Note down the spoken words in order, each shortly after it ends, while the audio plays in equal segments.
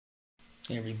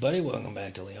Hey everybody, welcome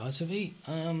back to Leosophy.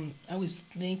 I was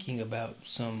thinking about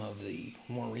some of the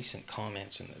more recent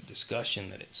comments and the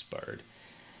discussion that it spurred,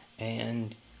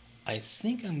 and I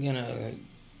think I'm gonna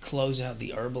close out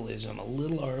the herbalism a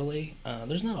little early.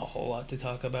 There's not a whole lot to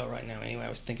talk about right now anyway. I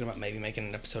was thinking about maybe making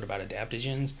an episode about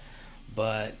adaptogens,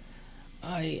 but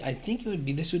I think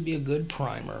this would be a good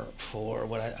primer for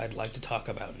what I'd like to talk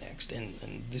about next. And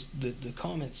the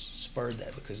comments spurred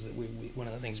that because one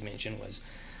of the things mentioned was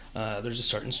there's a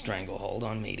certain stranglehold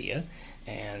on media,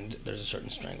 and there's a certain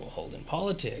stranglehold in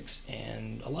politics,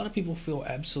 and a lot of people feel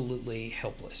absolutely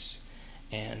helpless,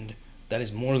 and that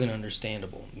is more than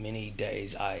understandable. Many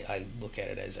days I look at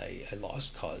it as a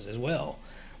lost cause as well,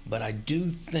 but I do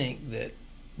think that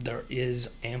there is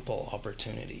ample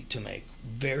opportunity to make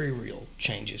very real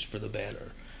changes for the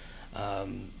better,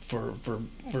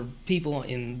 for people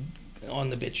on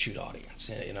the BitChute audience,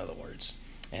 in other words,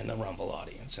 and the Rumble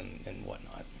audience and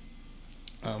whatnot.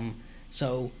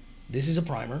 So this is a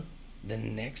primer. The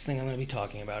next thing I'm going to be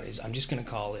talking about is I'm just going to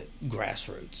call it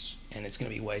Grassroots, and it's going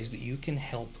to be ways that you can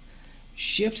help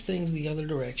shift things the other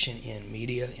direction in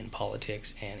media, in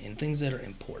politics, and in things that are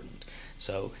important.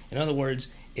 So, in other words,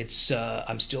 it's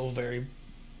I'm still very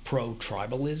pro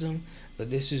tribalism, but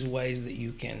this is ways that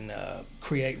you can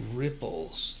create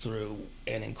ripples through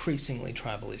an increasingly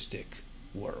tribalistic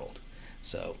world.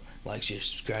 So, like, share,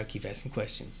 subscribe, keep asking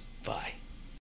questions. Bye.